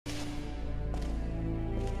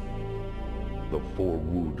The four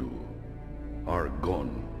voodoo are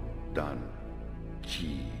Gon, Dan,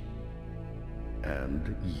 Qi,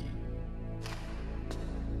 and Yi.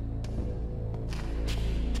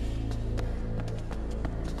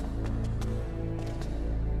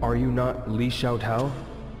 Are you not Li Xiaotao?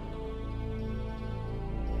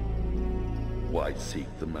 Why seek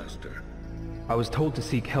the master? I was told to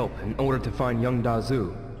seek help in order to find young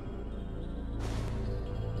Dazu.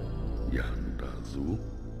 Yang Dazu?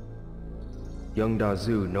 Young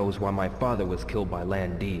Dazu knows why my father was killed by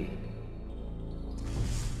Lan Di.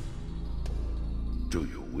 Do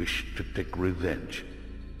you wish to take revenge?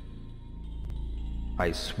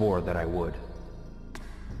 I swore that I would.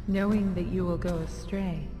 Knowing that you will go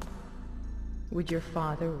astray, would your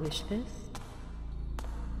father wish this?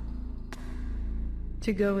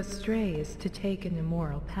 To go astray is to take an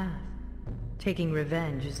immoral path. Taking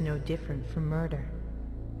revenge is no different from murder.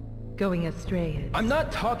 Going astray is... I'm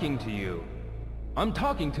not talking to you. I'm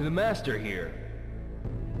talking to the master here.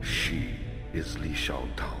 She is Li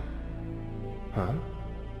Xiaotao. Huh?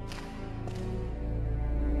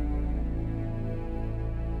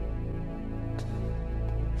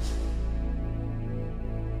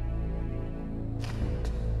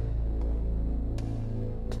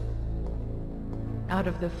 Out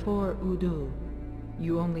of the four Udu,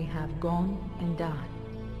 you only have Gon and Dan.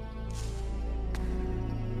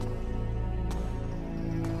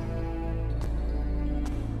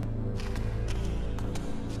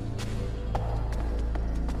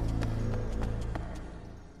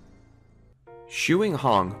 Xiuying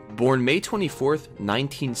Hong, born May 24th,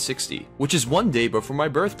 1960, which is one day before my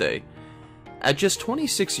birthday. At just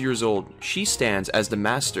 26 years old, she stands as the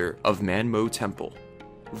master of Manmo Temple.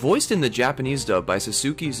 Voiced in the Japanese dub by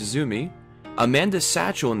Sasuke Suzumi, Amanda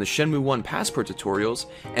Satchel in the Shenmue 1 Passport tutorials,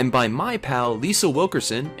 and by my pal Lisa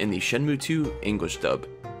Wilkerson in the Shenmue 2 English dub.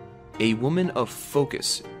 A woman of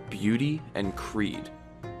focus, beauty, and creed.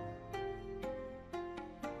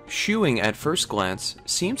 Xiuying, at first glance,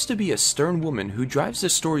 seems to be a stern woman who drives the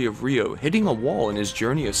story of Ryo hitting a wall in his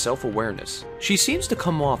journey of self-awareness. She seems to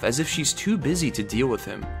come off as if she's too busy to deal with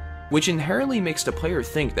him, which inherently makes the player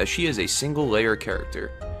think that she is a single-layer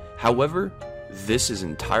character. However, this is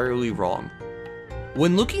entirely wrong.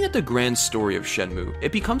 When looking at the grand story of Shenmue,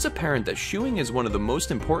 it becomes apparent that Xiuying is one of the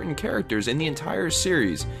most important characters in the entire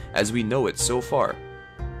series as we know it so far.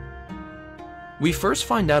 We first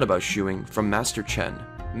find out about Xiuying from Master Chen.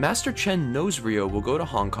 Master Chen knows Ryo will go to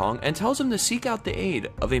Hong Kong and tells him to seek out the aid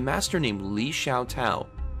of a master named Li Xiaotao,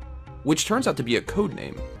 which turns out to be a code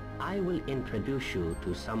name. I will introduce you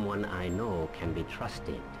to someone I know can be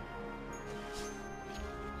trusted.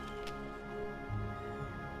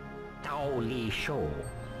 Tao Li Shou,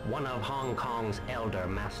 one of Hong Kong's elder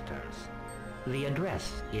masters. The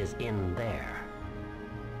address is in there.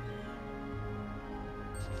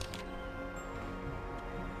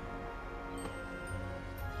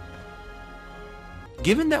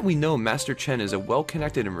 Given that we know Master Chen is a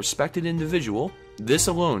well-connected and respected individual, this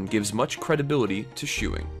alone gives much credibility to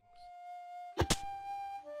Xiuying.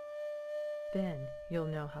 Then you'll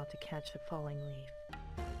know how to catch a falling leaf.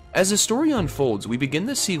 As the story unfolds, we begin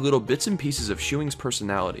to see little bits and pieces of Xiuying's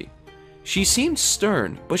personality. She seems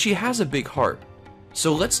stern, but she has a big heart.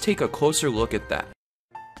 So let's take a closer look at that.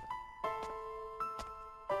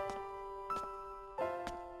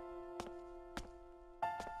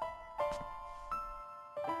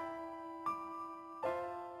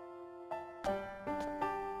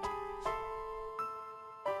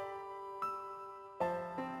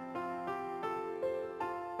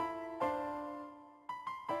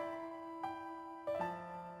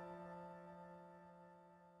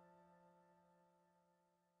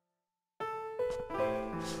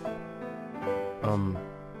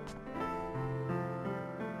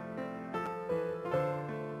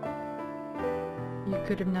 You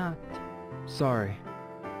could have knocked. Sorry.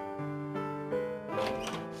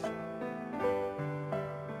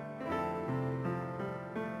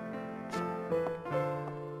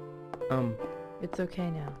 It's okay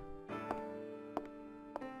now.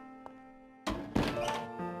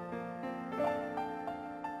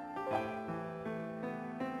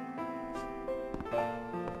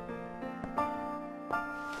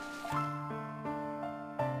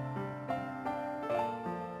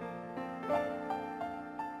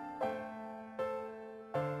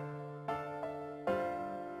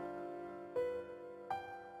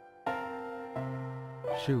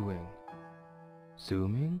 Xiuying.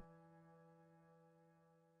 Zooming?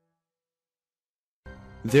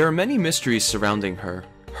 There are many mysteries surrounding her.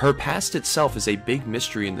 Her past itself is a big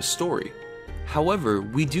mystery in the story. However,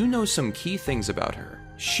 we do know some key things about her.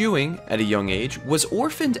 Xiuying, at a young age, was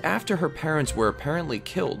orphaned after her parents were apparently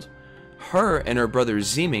killed. Her and her brother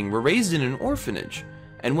Xiuying were raised in an orphanage,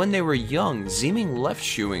 and when they were young, Xiuying left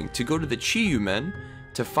Xiuying to go to the Qiyu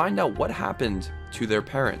to find out what happened to their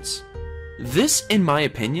parents. This, in my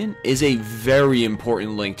opinion, is a very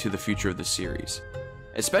important link to the future of the series,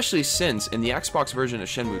 especially since in the Xbox version of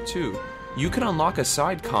Shenmue 2, you can unlock a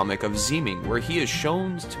side comic of Xiuying where he is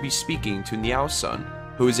shown to be speaking to Niao-san,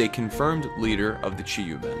 who is a confirmed leader of the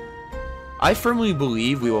Qiyu. I firmly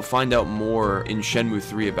believe we will find out more in Shenmue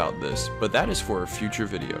 3 about this, but that is for a future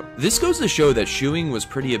video. This goes to show that Xiuying was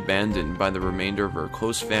pretty abandoned by the remainder of her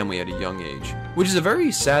close family at a young age, which is a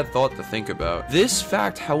very sad thought to think about. This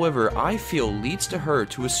fact, however, I feel leads to her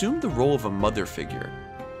to assume the role of a mother figure.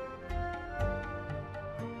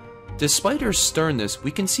 Despite her sternness, we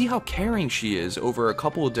can see how caring she is over a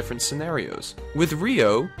couple of different scenarios. With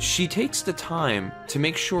Ryo, she takes the time to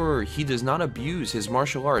make sure he does not abuse his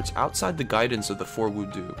martial arts outside the guidance of the Four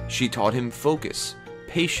Wudu. She taught him focus,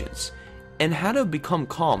 patience, and how to become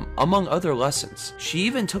calm, among other lessons. She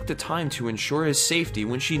even took the time to ensure his safety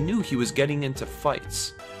when she knew he was getting into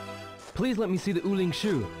fights. Please let me see the Uling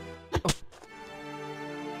Shu. Oh.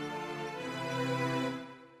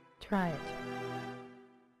 Try it.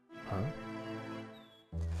 Huh?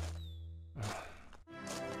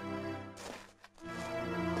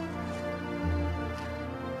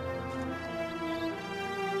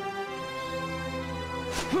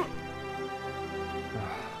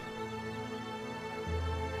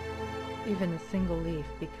 Even a single leaf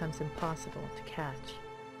becomes impossible to catch,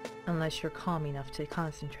 unless you're calm enough to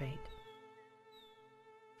concentrate.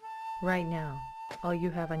 Right now, all you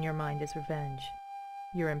have on your mind is revenge.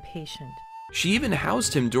 You're impatient. She even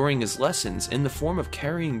housed him during his lessons in the form of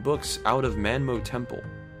carrying books out of Manmo Temple.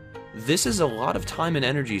 This is a lot of time and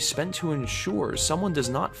energy spent to ensure someone does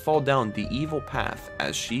not fall down the evil path,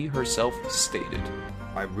 as she herself stated.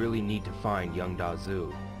 I really need to find young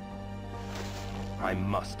Dazu. I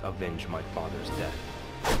must avenge my father's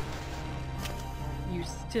death. You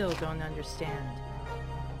still don't understand.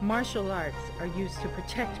 Martial arts are used to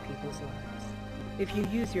protect people's lives. If you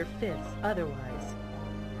use your fists otherwise,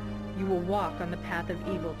 you will walk on the path of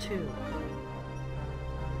evil too.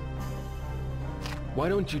 Why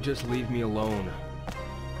don't you just leave me alone?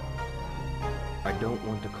 I don't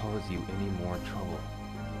want to cause you any more trouble.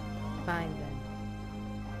 Fine then.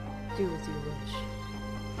 Do as you wish.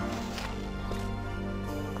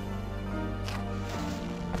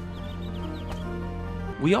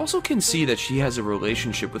 We also can see that she has a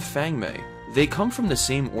relationship with Fangmei. They come from the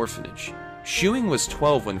same orphanage. Xiuying was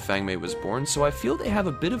 12 when Fangmei was born, so I feel they have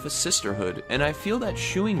a bit of a sisterhood, and I feel that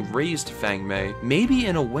Xiuying raised Fangmei, maybe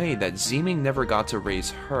in a way that Xiuying never got to raise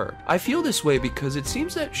her. I feel this way because it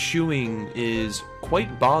seems that Xiuying is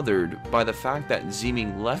quite bothered by the fact that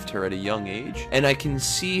Xiuying left her at a young age, and I can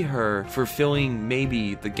see her fulfilling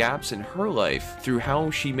maybe the gaps in her life through how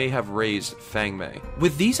she may have raised Fangmei.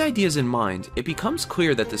 With these ideas in mind, it becomes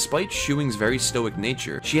clear that despite Xiuying's very stoic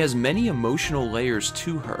nature, she has many emotional layers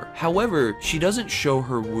to her. However, she doesn't show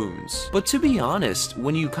her wounds. But to be honest,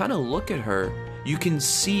 when you kind of look at her, you can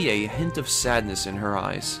see a hint of sadness in her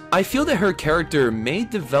eyes. I feel that her character may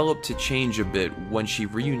develop to change a bit when she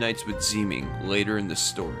reunites with Xiuying later in the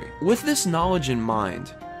story. With this knowledge in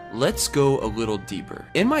mind, let's go a little deeper.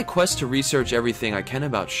 In my quest to research everything I can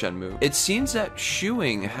about Shenmue, it seems that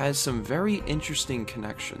Xiuying has some very interesting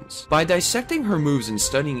connections. By dissecting her moves and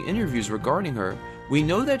studying interviews regarding her, we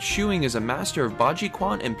know that Xiuying is a master of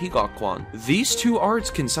Baji-Quan and Pigok-Quan. These two arts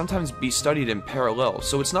can sometimes be studied in parallel,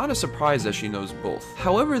 so it's not a surprise that she knows both.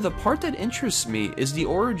 However, the part that interests me is the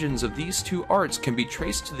origins of these two arts can be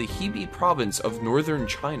traced to the Hebei province of northern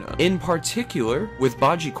China. In particular, with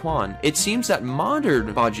Baji-Quan, it seems that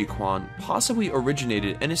modern Baji-Quan possibly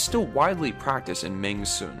originated and is still widely practiced in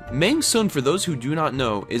Mengsun. Mengsun, for those who do not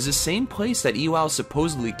know, is the same place that Iwao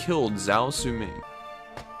supposedly killed Zhao Suming.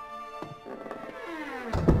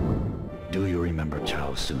 Do you remember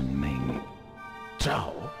Chao Sun-Ming?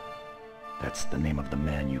 Zhao? That's the name of the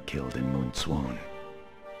man you killed in Moon Swan.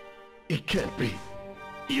 It can't be.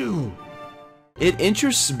 You! It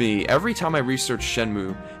interests me every time I research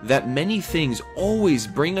Shenmue that many things always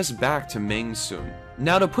bring us back to Mengsun.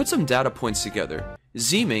 Now to put some data points together,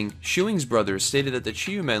 Xiuying, Xiuying's brother, stated that the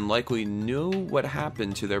Qiyu men likely knew what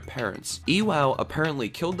happened to their parents. Iwao apparently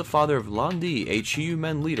killed the father of Landi, a Qiyu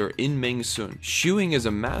men leader in Mengsun. Xiuying is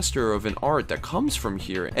a master of an art that comes from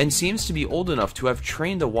here and seems to be old enough to have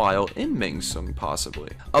trained a while in Mengsun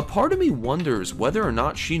possibly. A part of me wonders whether or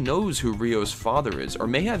not she knows who Ryo's father is, or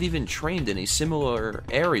may have even trained in a similar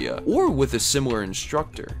area or with a similar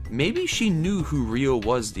instructor. Maybe she knew who Ryo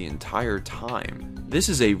was the entire time. This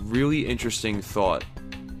is a really interesting thought.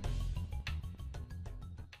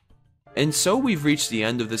 And so we've reached the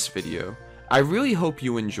end of this video. I really hope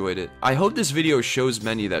you enjoyed it. I hope this video shows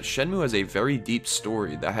many that Shenmue has a very deep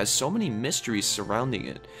story that has so many mysteries surrounding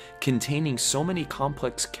it, containing so many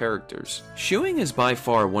complex characters. Xiuying is by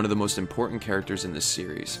far one of the most important characters in this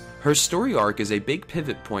series. Her story arc is a big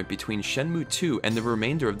pivot point between Shenmue 2 and the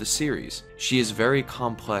remainder of the series. She is very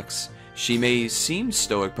complex. She may seem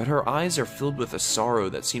stoic, but her eyes are filled with a sorrow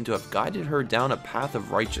that seemed to have guided her down a path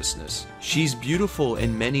of righteousness. She's beautiful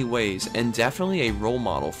in many ways, and definitely a role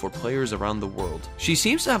model for players around the world. She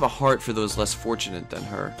seems to have a heart for those less fortunate than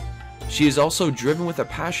her. She is also driven with a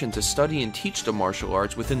passion to study and teach the martial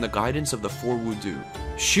arts within the guidance of the Four Wudu.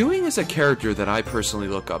 Xiuying is a character that I personally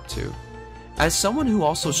look up to. As someone who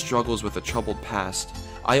also struggles with a troubled past,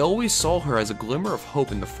 I always saw her as a glimmer of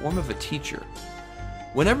hope in the form of a teacher.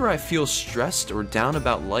 Whenever I feel stressed or down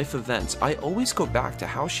about life events, I always go back to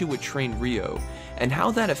how she would train Ryo, and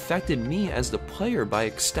how that affected me as the player by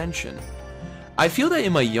extension. I feel that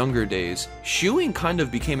in my younger days, Xiuying kind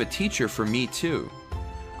of became a teacher for me too.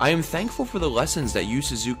 I am thankful for the lessons that Yu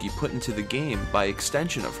Suzuki put into the game by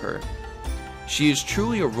extension of her. She is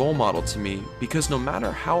truly a role model to me because no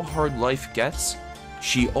matter how hard life gets,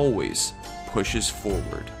 she always pushes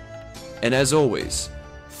forward. And as always,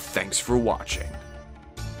 thanks for watching.